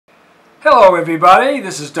Hello everybody,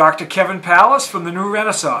 this is Dr. Kevin Pallas from the New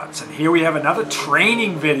Renaissance, and here we have another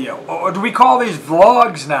training video, or do we call these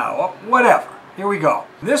vlogs now? Or whatever. Here we go.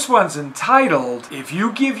 This one's entitled, If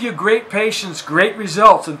You Give Your Great Patients Great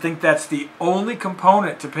Results and Think That's the Only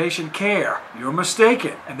Component to Patient Care, you're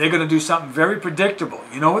mistaken. And they're going to do something very predictable.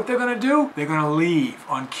 You know what they're going to do? They're going to leave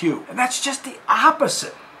on cue. And that's just the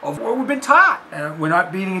opposite of what we've been taught. And we're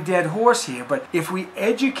not beating a dead horse here, but if we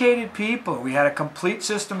educated people, we had a complete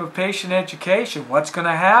system of patient education, what's going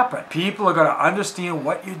to happen? People are going to understand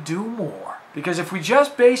what you do more. Because if we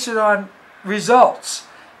just base it on results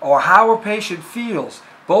or how a patient feels,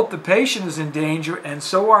 both the patient is in danger and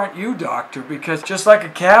so aren't you, doctor, because just like a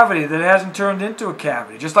cavity that hasn't turned into a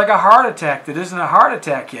cavity, just like a heart attack that isn't a heart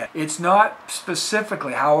attack yet, it's not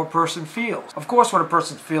specifically how a person feels. Of course, when a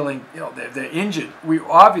person's feeling, they're injured, we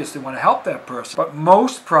obviously want to help that person, but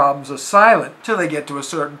most problems are silent till they get to a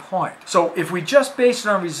certain point. So if we just base it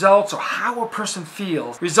on results or how a person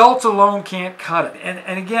feels, results alone can't cut it.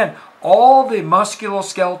 And again, all the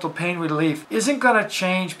musculoskeletal pain relief isn't going to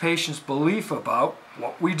change patients' belief about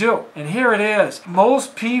what we do. And here it is.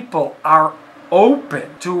 Most people are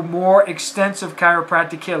open to more extensive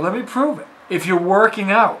chiropractic care. Let me prove it. If you're working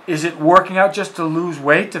out, is it working out just to lose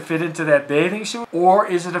weight, to fit into that bathing suit? Or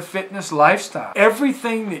is it a fitness lifestyle?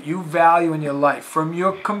 Everything that you value in your life, from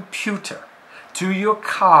your computer, to your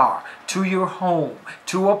car, to your home,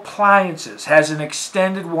 to appliances, has an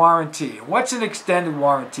extended warranty. What's an extended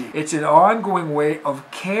warranty? It's an ongoing way of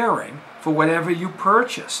caring for whatever you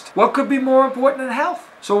purchased. What could be more important than health?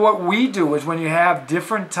 So what we do is when you have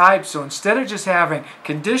different types, so instead of just having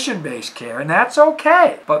condition-based care, and that's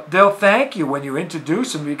okay, but they'll thank you when you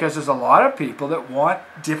introduce them because there's a lot of people that want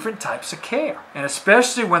different types of care. And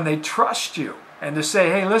especially when they trust you. And to say,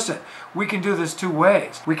 hey, listen, we can do this two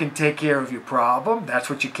ways. We can take care of your problem. That's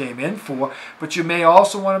what you came in for. But you may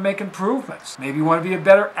also want to make improvements. Maybe you want to be a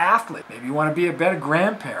better athlete. Maybe you want to be a better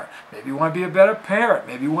grandparent. Maybe you want to be a better parent.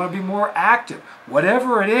 Maybe you want to be more active.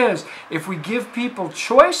 Whatever it is, if we give people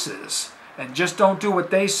choices and just don't do what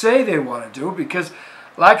they say they want to do, because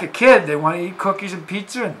like a kid, they want to eat cookies and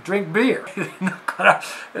pizza and drink beer.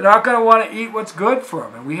 They're not going to want to eat what's good for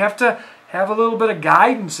them. And we have to have a little bit of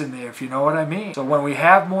guidance in there, if you know what I mean. So when we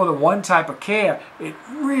have more than one type of care, it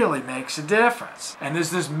really makes a difference. And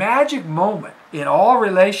there's this magic moment in all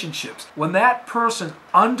relationships when that person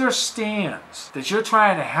understands that you're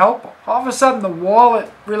trying to help them. All of a sudden the wallet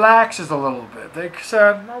relaxes a little bit. They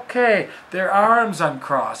say, okay, their arms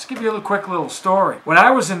uncrossed. I'll give you a quick little story. When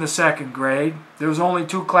I was in the second grade, there was only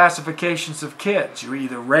two classifications of kids. You're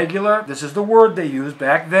either regular, this is the word they used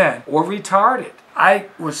back then, or retarded. I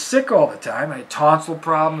was sick all the time. I had tonsil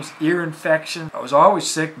problems, ear infection. I was always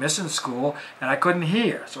sick, missing school, and I couldn't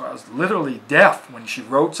hear. So I was literally deaf. When she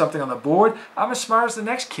wrote something on the board, I'm as smart as the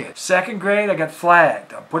next kid. Second grade, I got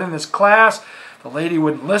flagged. I'm put in this class. The lady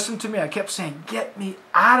wouldn't listen to me. I kept saying, get me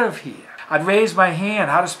out of here. I'd raise my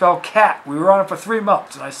hand, how to spell cat. We were on it for 3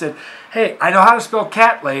 months. And I said, hey, I know how to spell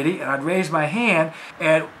cat, lady. And I'd raise my hand,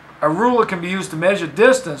 and a ruler can be used to measure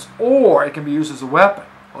distance, or it can be used as a weapon.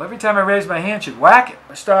 Well, every time I raised my hand, she'd whack it.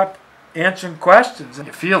 I stopped answering questions, and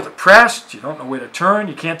you feel depressed, you don't know where to turn,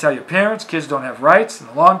 you can't tell your parents, kids don't have rights, and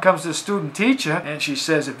along comes this student teacher, and she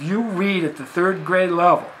says, if you read at the 3rd grade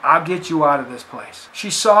level, I'll get you out of this place. She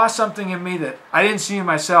saw something in me that I didn't see in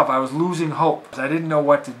myself. I was losing hope. I didn't know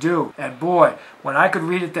what to do. And boy, when I could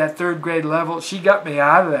read at that 3rd grade level, she got me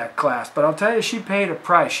out of that class. But I'll tell you, she paid a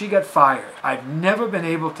price. She got fired. I've never been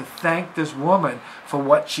able to thank this woman for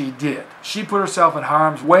what she did. She put herself in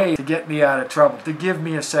harm's way to get me out of trouble, to give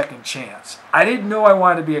me a second chance. I didn't know I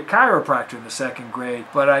wanted to be a chiropractor in the 2nd grade,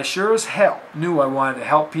 but I sure as hell knew I wanted to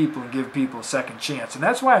help people and give people a second chance. And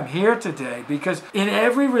that's why I'm here today, because in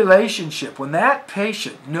every relationship, when that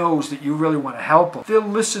patient knows that you really want to help them, they'll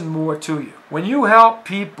listen more to you. When you help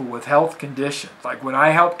people with health conditions, like when I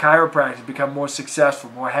help chiropractors become more successful,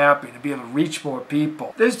 more happy, to be able to reach more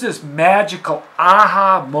people, there's this magical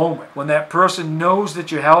aha moment when that person knows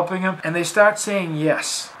that you're helping them and they start saying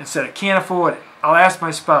yes instead of can't afford it. I'll ask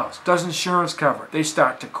my spouse, does insurance cover it? They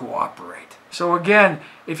start to cooperate. So again,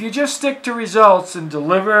 if you just stick to results and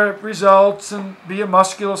deliver results and be a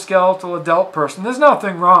musculoskeletal adult person, there's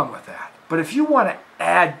nothing wrong with that. But if you want to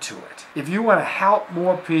add to it, if you want to help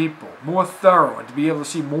more people, more thorough, and to be able to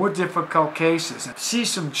see more difficult cases, and see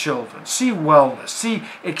some children, see wellness, see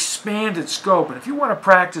expanded scope, and if you want to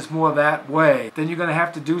practice more that way, then you're going to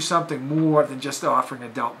have to do something more than just offering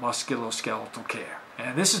adult musculoskeletal care.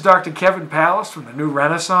 And this is Dr. Kevin Pallas from the New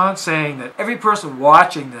Renaissance saying that every person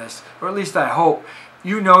watching this, or at least I hope,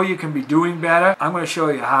 you know you can be doing better. I'm going to show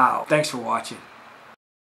you how. Thanks for watching.